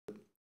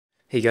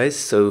Hey guys,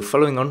 so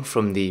following on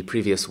from the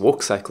previous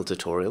walk cycle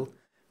tutorial,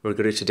 we're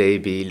going to today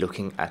be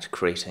looking at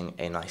creating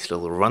a nice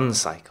little run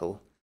cycle.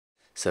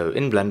 So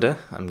in Blender,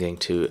 I'm going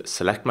to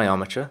select my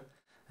armature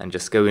and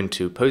just go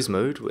into pose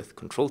mode with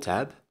Control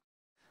Tab,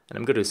 and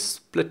I'm going to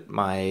split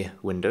my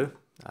window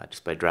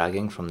just by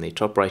dragging from the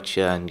top right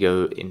here and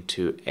go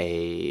into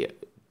a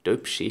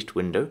dope sheet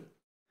window.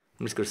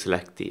 I'm just going to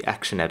select the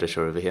action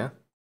editor over here,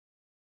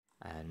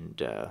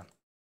 and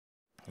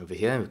over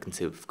here we can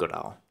see we've got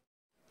our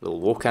little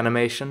walk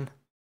animation,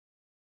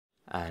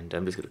 and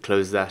I'm just going to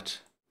close that,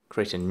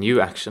 create a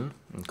new action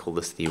and call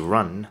this the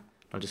run.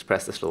 I'll just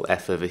press this little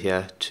F over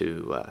here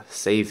to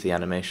save the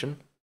animation.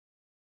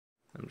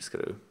 I'm just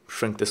going to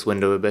shrink this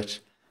window a bit.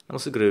 I'm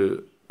also going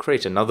to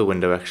create another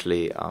window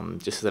actually,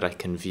 just so that I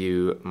can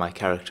view my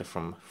character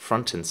from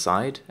front and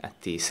side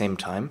at the same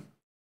time.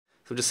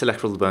 So just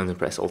select all the bones and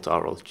press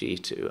Alt-R, Alt-G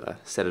to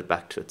set it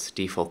back to its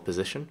default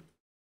position.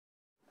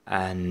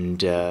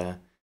 And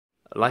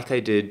like I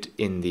did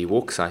in the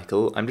walk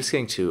cycle, I'm just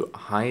going to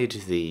hide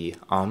the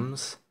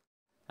arms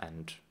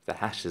and the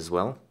hat as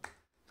well. So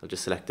I'll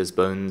just select those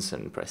bones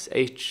and press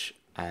H,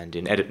 and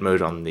in edit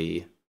mode on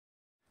the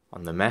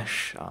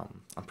mesh,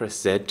 I'll press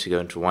Z to go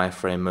into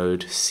wireframe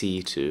mode,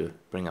 C to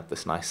bring up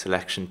this nice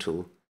selection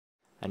tool,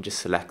 and just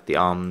select the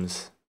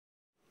arms,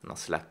 and I'll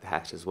select the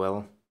hat as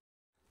well.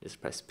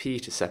 Just press P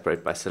to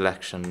separate by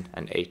selection,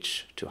 and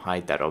H to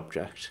hide that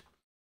object.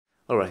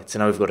 Alright, so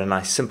now we've got a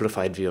nice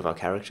simplified view of our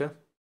character.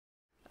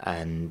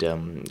 And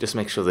just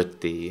make sure that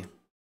the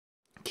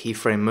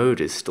keyframe mode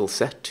is still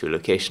set to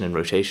location and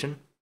rotation.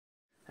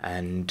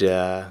 And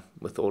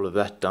with all of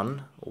that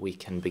done, we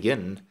can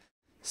begin.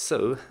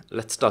 So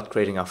let's start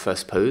creating our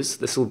first pose.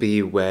 This will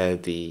be where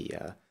the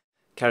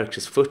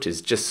character's foot is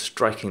just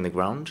striking the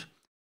ground.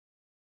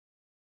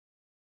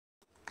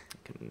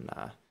 You can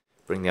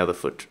bring the other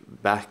foot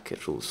back.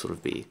 It will sort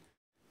of be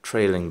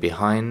trailing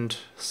behind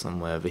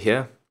somewhere over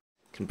here.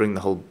 You can bring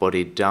the whole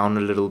body down a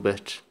little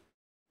bit.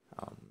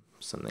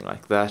 Something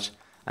like that,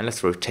 and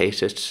let's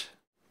rotate it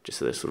just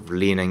so they're sort of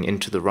leaning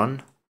into the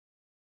run.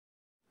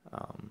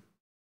 I'll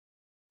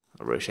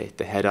rotate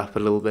the head up a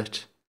little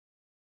bit,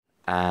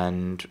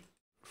 and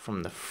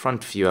from the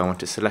front view I want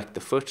to select the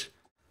foot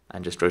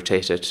and just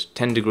rotate it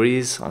 10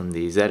 degrees on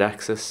the Z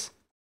axis,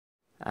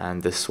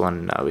 and this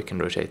one now we can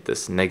rotate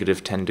this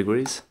negative 10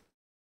 degrees.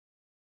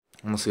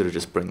 I'm also going to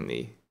just bring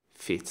the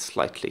feet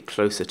slightly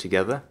closer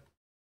together.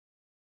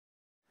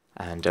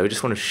 And I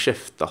just want to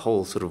shift the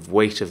whole sort of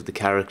weight of the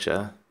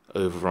character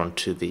over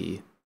onto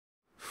the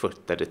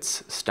foot that it's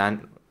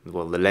the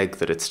leg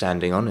that it's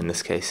standing on. In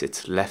this case,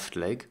 it's left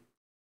leg.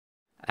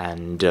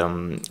 And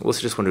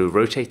also just want to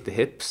rotate the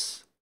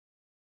hips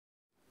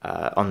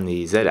on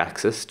the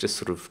Z-axis, just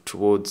sort of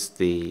towards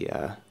the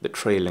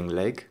trailing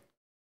leg.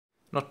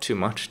 Not too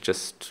much,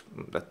 just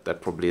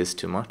that probably is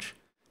too much.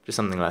 Just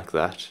something like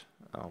that.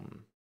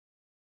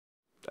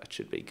 That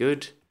should be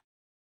good.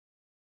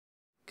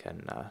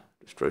 Can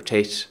just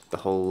rotate the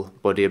whole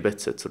body a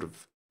bit so it's sort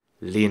of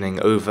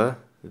leaning over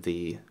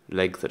the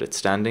leg that it's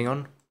standing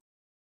on.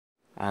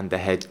 And the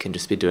head can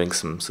just be doing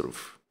some sort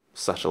of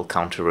subtle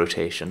counter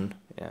rotation,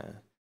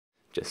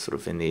 just sort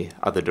of in the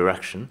other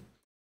direction.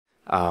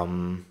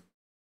 That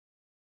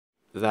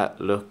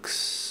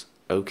looks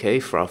okay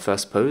for our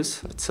first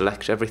pose. Let's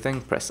select everything,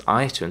 press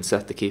I to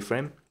insert the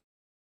keyframe.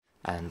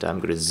 And I'm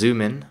going to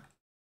zoom in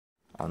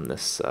on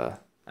this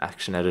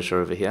action editor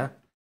over here.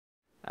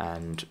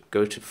 And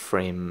go to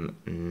frame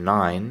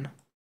 9.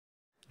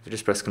 If we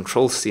just press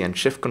Ctrl C and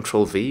Shift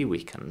Ctrl V,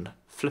 we can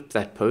flip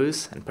that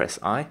pose and press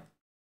I.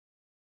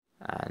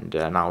 And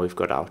now we've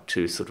got our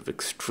two sort of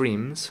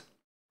extremes.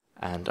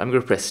 And I'm going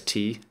to press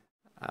T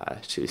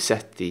to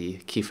set the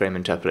keyframe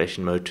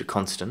interpolation mode to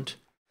constant.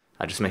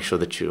 Just make sure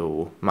that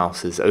your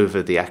mouse is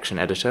over the action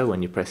editor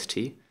when you press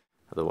T,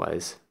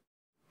 otherwise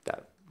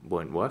that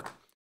won't work.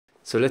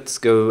 So let's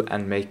go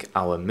and make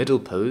our middle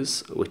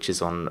pose, which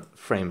is on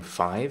frame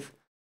 5.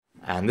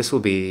 And this will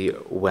be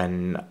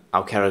when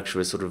our character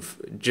is sort of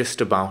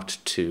just about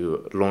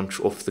to launch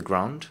off the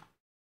ground.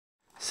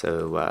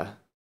 So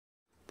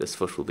this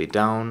foot will be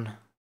down.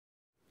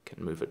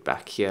 Can move it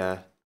back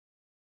here.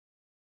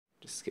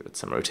 Just give it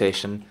some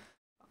rotation.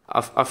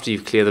 After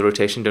you clear the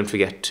rotation, don't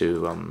forget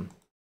to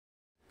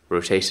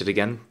rotate it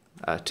again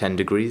 10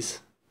 degrees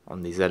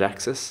on the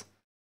Z-axis.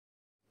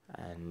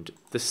 And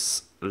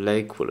this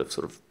leg will have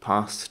sort of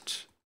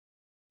passed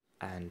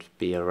and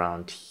be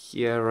around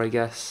here, I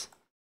guess.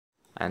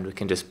 And we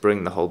can just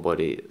bring the whole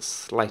body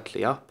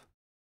slightly up.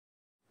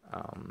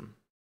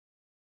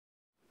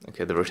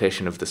 Okay, the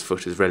rotation of this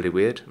foot is really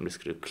weird. I'm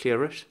just going to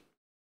clear it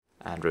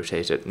and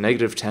rotate it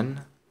negative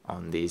 10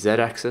 on the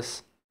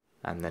Z-axis,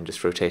 and then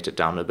just rotate it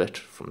down a bit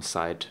from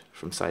side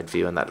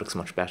view, and that looks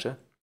much better.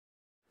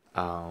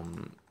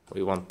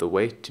 We want the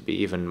weight to be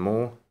even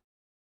more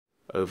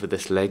over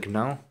this leg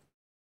now,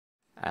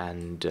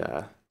 and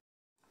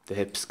the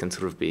hips can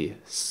sort of be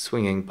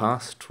swinging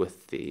past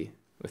with the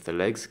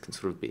legs. It can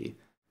sort of be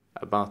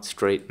about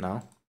straight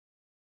now,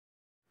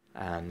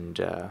 and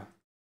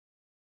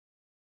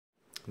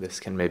This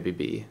can maybe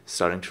be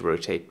starting to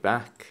rotate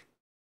back,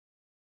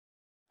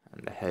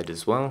 and the head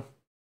as well.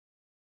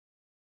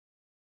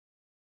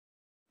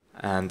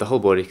 And the whole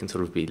body can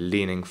sort of be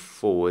leaning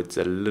forwards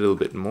a little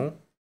bit more.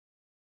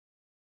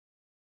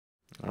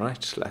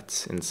 Alright,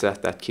 let's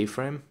insert that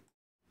keyframe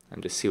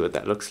and just see what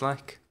that looks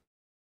like.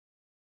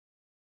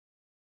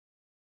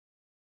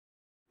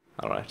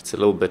 Alright, it's a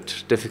little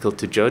bit difficult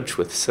to judge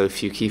with so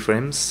few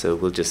keyframes, so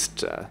we'll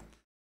just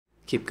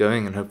keep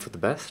going and hope for the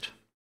best.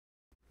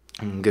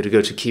 I'm going to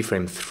go to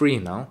keyframe 3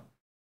 now,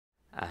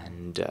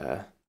 and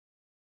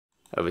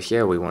over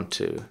here we want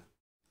to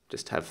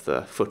just have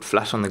the foot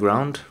flat on the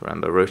ground.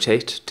 Remember,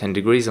 rotate 10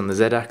 degrees on the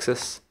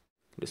z-axis.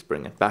 Just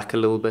bring it back a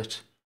little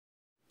bit.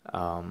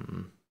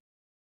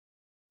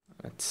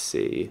 Let's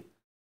see.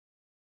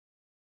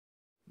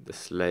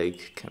 This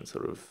leg can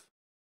sort of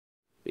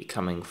be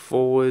coming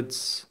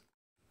forwards.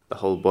 The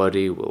whole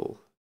body will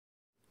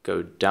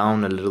go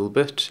down a little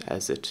bit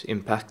as it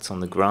impacts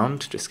on the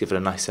ground. Just give it a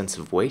nice sense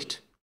of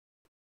weight.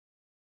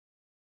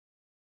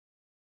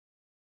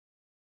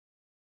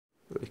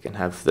 We can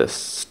have this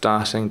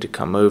starting to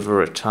come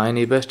over a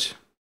tiny bit.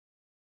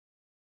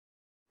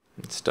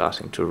 And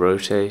starting to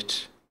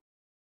rotate.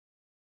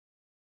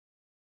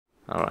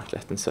 Alright,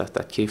 let's insert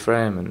that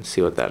keyframe and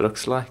see what that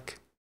looks like.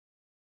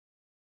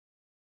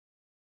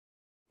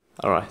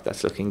 Alright,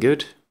 that's looking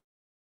good.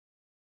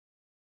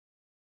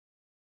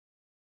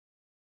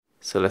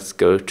 So let's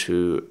go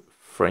to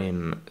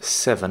frame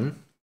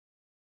 7.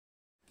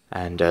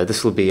 And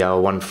this will be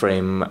our one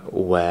frame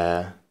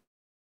where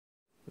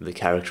the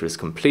character is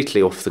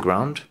completely off the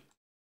ground.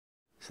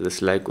 So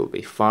this leg will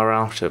be far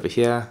out over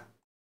here.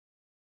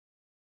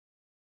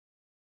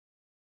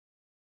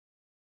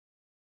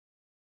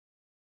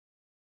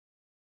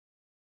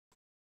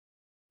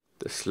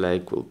 This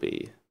leg will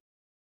be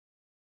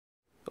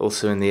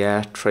also in the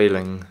air,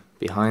 trailing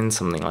behind,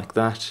 something like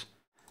that.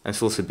 And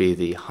this will also be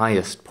the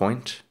highest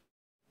point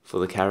for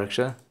the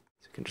character.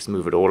 So you can just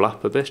move it all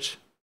up a bit.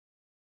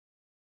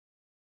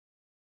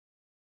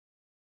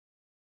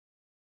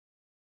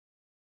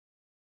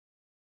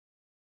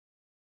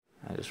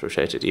 And just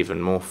rotate it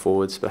even more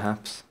forwards,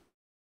 perhaps.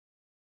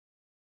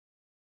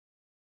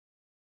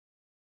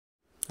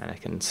 And I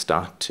can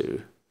start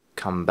to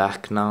come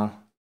back now.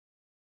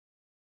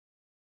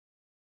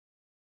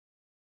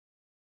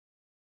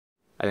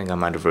 I think I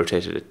might have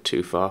rotated it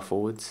too far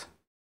forwards.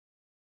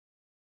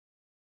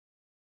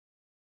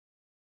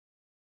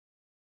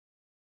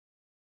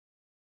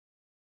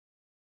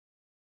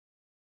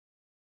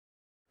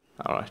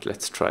 Alright,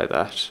 let's try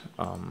that.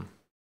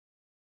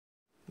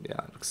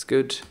 Yeah, it looks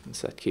good.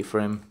 Insert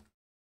keyframe.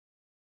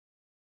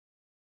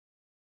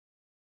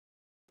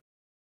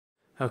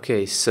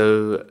 Okay,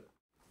 so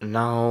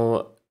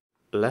now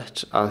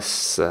let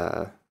us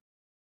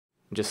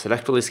just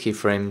select all these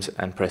keyframes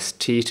and press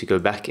T to go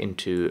back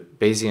into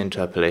Bayesian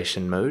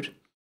interpolation mode.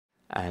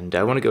 And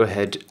I want to go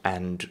ahead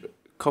and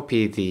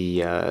copy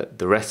the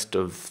rest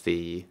of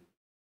the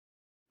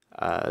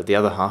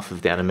other half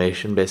of the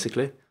animation,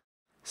 basically.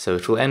 So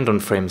it will end on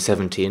frame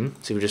 17.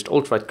 So you just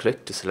Alt-right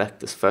click to select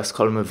this first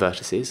column of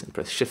vertices and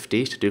press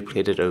Shift-D to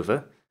duplicate it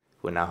over.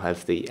 We now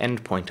have the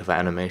end point of our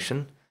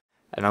animation.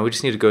 And now we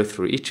just need to go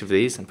through each of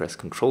these and press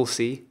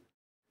Ctrl-C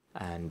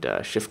and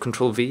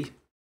Shift-Ctrl-V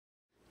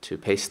to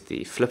paste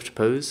the flipped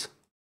pose.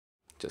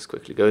 Just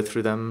quickly go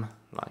through them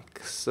like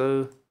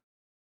so.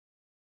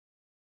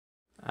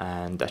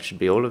 And that should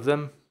be all of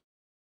them.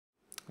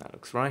 That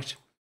looks right.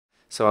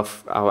 So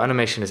our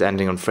animation is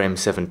ending on frame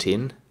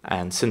 17,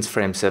 and since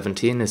frame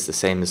 17 is the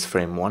same as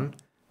frame 1,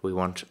 we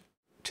want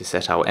to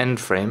set our end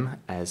frame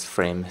as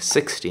frame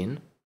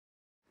 16.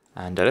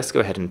 And let's go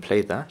ahead and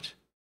play that.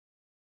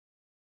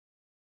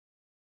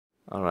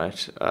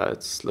 Alright,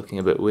 it's looking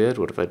a bit weird.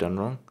 What have I done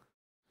wrong?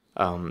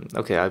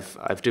 Okay,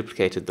 I've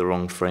duplicated the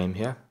wrong frame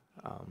here.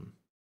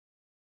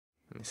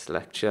 Let me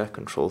select here,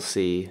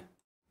 Ctrl-C,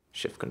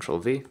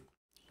 Shift-Ctrl-V.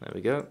 There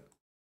we go.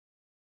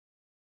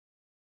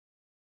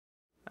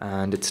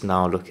 And it's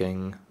now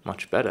looking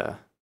much better.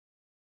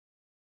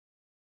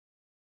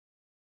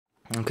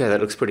 Okay, that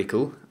looks pretty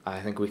cool.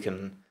 I think we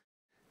can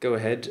go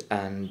ahead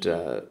and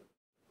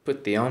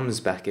put the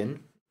arms back in.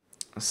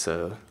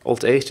 So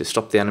Alt-A to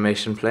stop the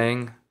animation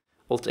playing,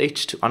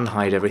 Alt-H to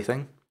unhide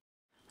everything,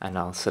 and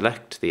I'll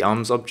select the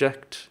arms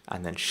object,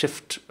 and then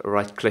Shift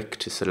right click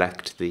to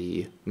select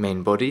the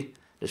main body.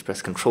 Just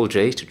press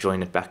Ctrl-J to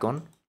join it back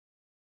on.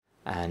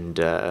 And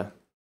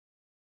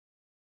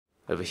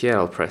over here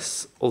I'll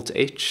press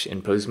Alt-H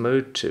in pose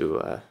mode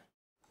to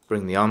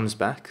bring the arms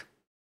back.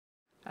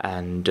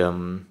 And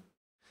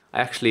I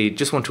actually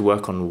just want to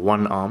work on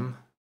one arm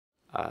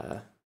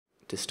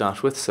to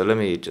start with, so let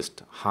me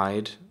just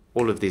hide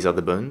all of these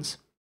other bones.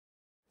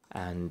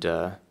 And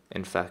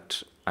in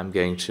fact, I'm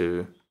going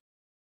to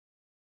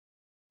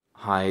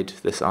hide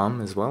this arm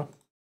as well.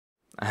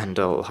 And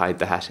I'll hide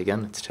the hat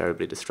again, it's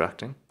terribly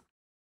distracting.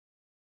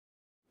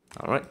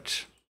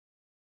 Alright.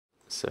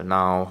 So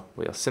now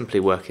we are simply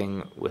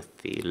working with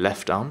the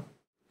left arm.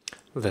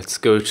 Let's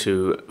go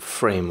to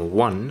frame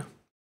 1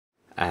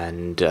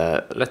 and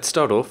let's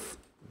start off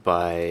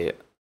by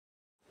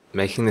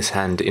making this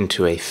hand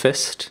into a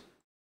fist,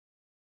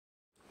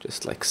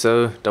 just like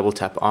so. Double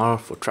tap R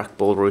for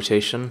trackball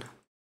rotation,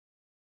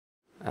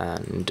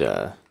 and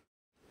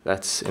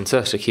let's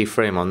insert a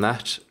keyframe on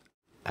that,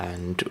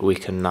 and we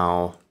can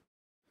now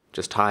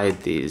just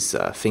hide these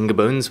finger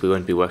bones. We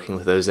won't be working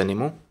with those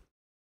anymore.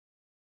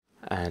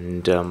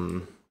 And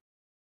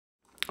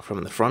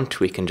from the front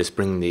we can just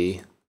bring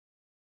the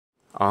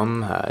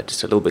arm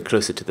just a little bit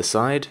closer to the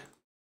side,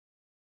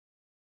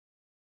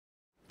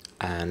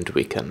 and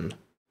we can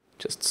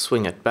just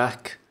swing it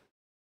back.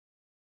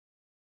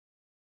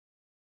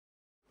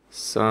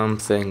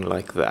 Something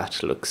like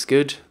that looks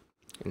good.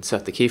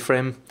 Insert the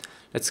keyframe.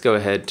 Let's go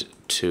ahead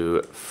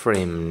to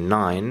frame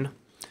 9,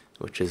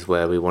 which is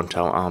where we want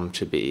our arm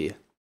to be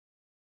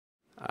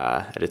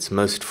at its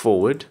most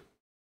forward.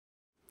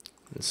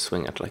 And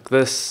swing it like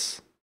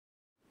this.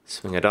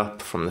 Swing it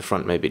up from the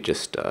front, maybe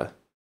just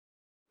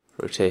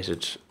rotate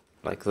it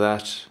like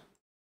that.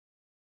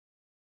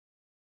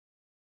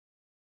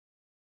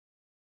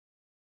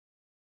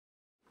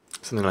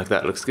 Something like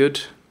that looks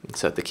good.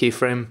 Insert the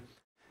keyframe.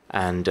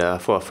 And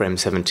for our frame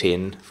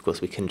 17, of course,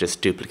 we can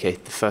just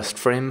duplicate the first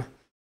frame.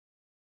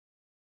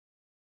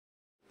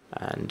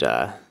 And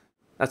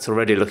that's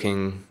already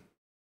looking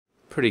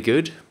pretty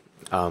good.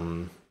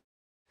 We're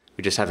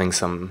just having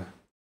some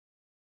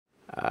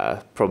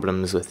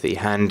problems with the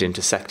hand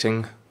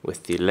intersecting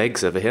with the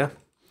legs over here.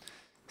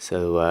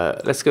 So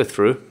let's go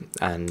through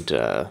and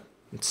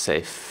let's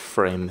say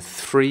frame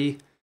 3.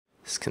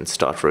 This can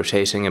start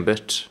rotating a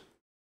bit.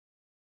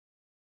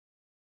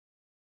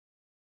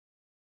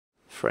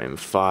 Frame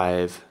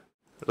 5,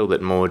 a little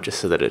bit more just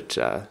so that it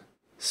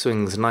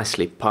swings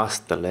nicely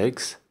past the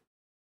legs.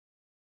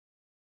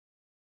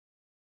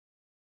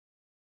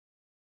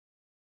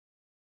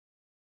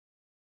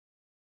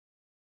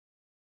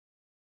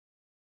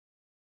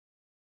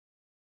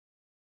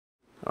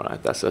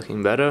 Alright, that's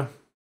looking better.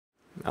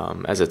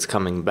 As it's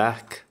coming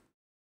back.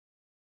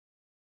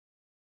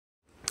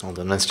 Hold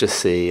on, let's just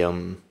see.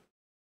 Over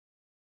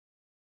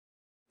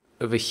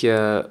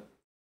here,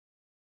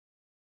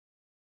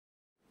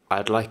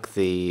 I'd like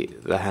the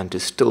hand to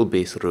still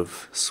be sort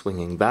of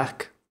swinging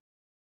back.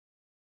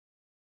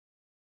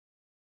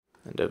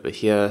 And over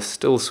here,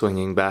 still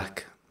swinging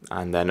back.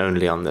 And then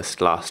only on this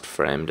last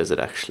frame does it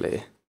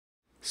actually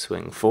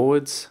swing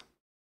forwards.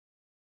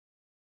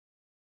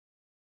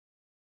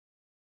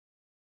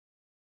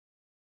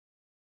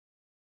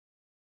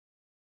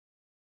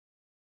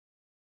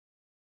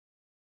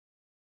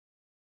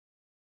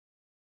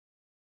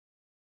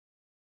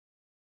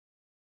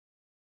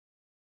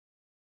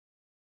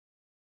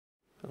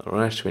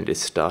 Alright, we need to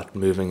start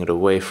moving it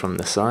away from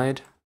the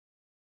side.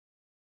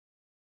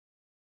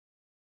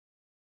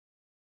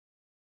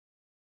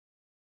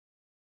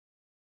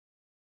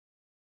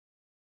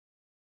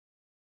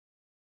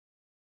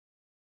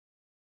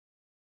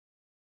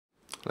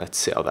 Let's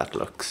see how that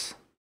looks.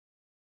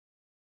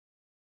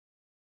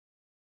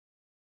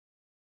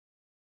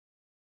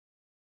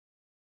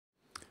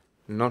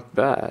 Not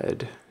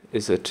bad.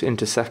 Is it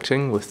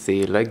intersecting with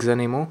the legs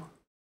anymore?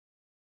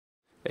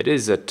 It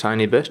is a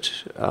tiny bit.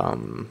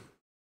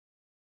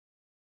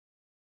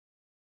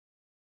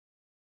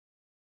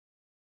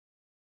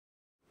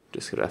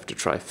 Just gonna have to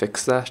try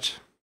fix that.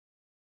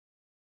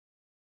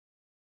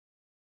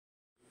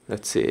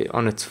 Let's see,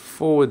 on its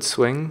forward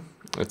swing,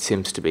 it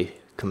seems to be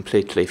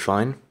completely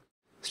fine.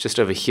 It's just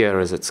over here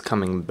as it's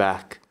coming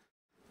back.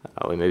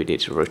 We maybe need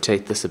to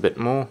rotate this a bit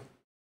more.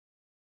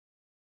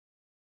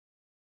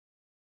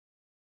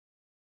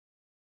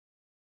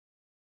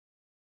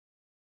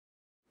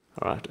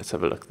 Alright, let's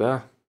have a look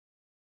there.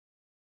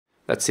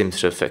 That seems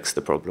to have fixed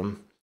the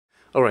problem.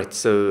 Alright,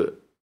 so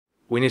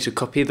we need to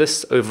copy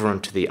this over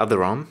onto the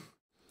other arm.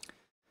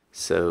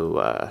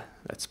 So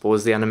let's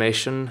pause the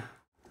animation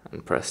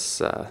and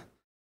press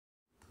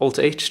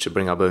Alt-H to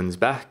bring our bones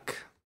back.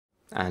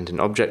 And in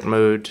object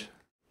mode,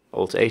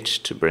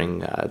 Alt-H to bring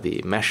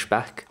the mesh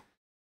back.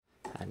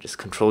 And just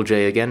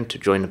Control-J again to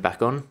join it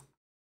back on.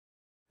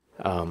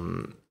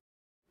 I'm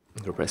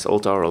going to press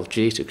Alt-R,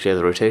 Alt-G to clear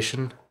the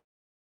rotation.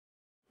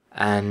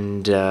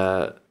 And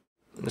I'm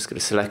just going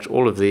to select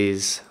all of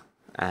these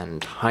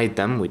and hide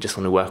them. We just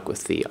want to work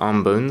with the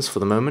arm bones for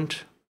the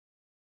moment.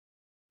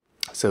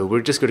 So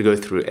we're just going to go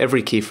through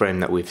every keyframe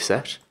that we've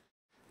set,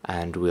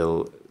 and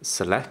we'll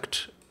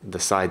select the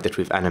side that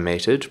we've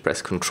animated,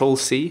 press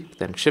Ctrl-C,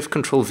 then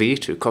Shift-Ctrl-V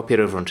to copy it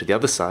over onto the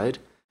other side,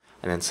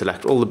 and then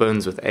select all the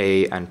bones with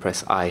A and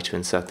press I to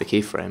insert the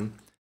keyframe.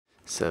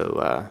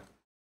 So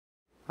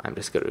I'm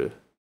just going to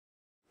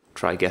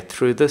try get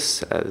through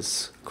this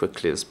as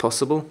quickly as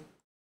possible.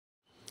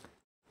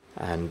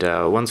 And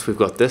once we've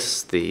got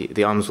this,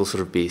 the arms will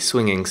sort of be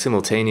swinging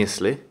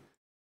simultaneously,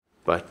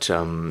 but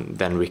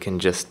then we can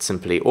just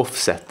simply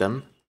offset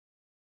them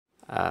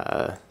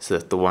so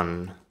that the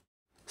one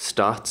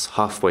starts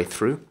halfway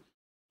through,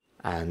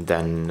 and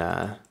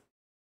then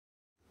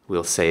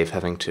we'll save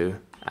having to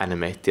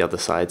animate the other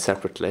side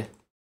separately.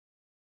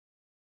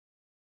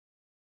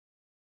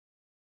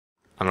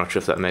 I'm not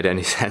sure if that made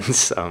any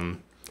sense.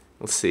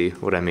 We'll see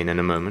what I mean in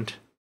a moment.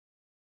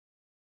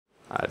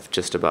 I've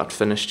just about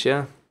finished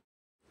here.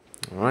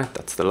 Alright,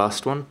 that's the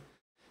last one.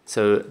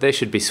 So they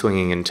should be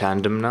swinging in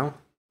tandem now,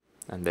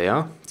 and they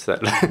are. So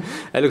that,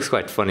 that looks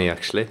quite funny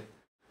actually.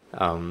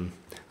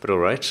 But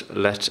alright,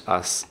 let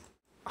us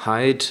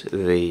hide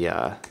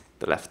the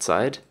left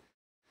side,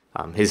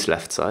 his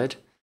left side,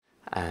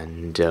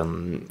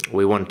 and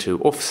we want to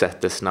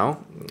offset this now.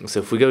 So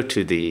if we go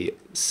to the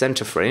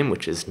center frame,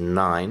 which is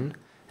 9,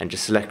 and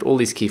just select all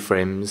these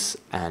keyframes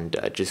and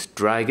just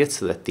drag it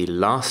so that the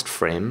last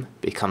frame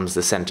becomes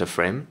the center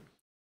frame.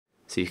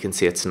 So you can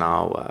see it's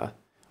now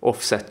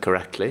offset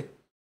correctly.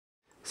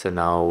 So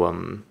now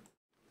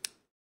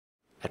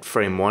at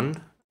frame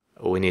 1,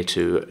 we need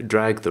to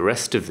drag the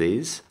rest of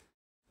these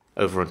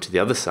over onto the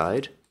other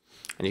side.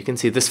 And you can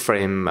see this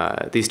frame,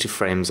 these two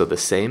frames are the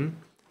same.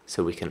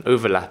 So we can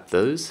overlap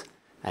those.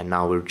 And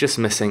now we're just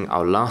missing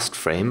our last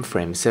frame,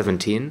 frame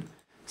 17.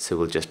 So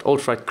we'll just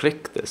Alt-right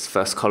click this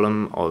first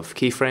column of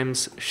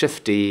keyframes,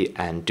 Shift-D,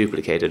 and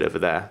duplicate it over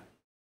there.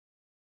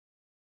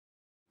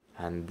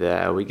 And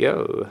there we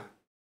go.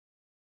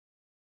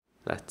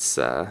 Let's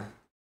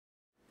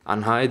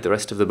unhide the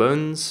rest of the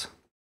bones.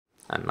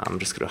 And I'm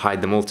just going to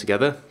hide them all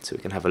together so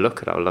we can have a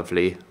look at our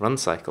lovely run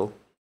cycle.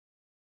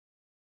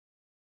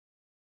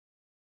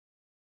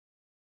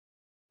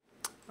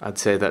 I'd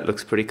say that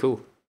looks pretty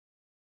cool.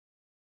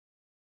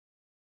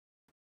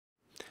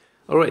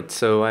 Alright,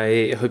 so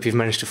I hope you've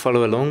managed to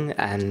follow along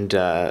and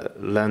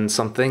learn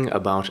something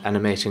about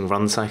animating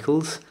run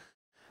cycles.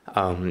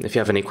 If you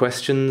have any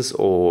questions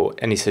or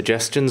any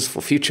suggestions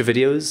for future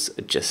videos,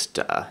 just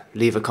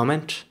leave a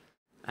comment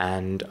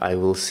and I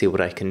will see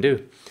what I can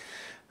do.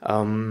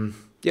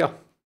 Yeah,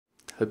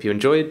 hope you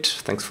enjoyed.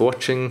 Thanks for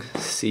watching.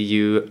 See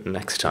you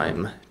next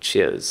time.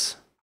 Cheers.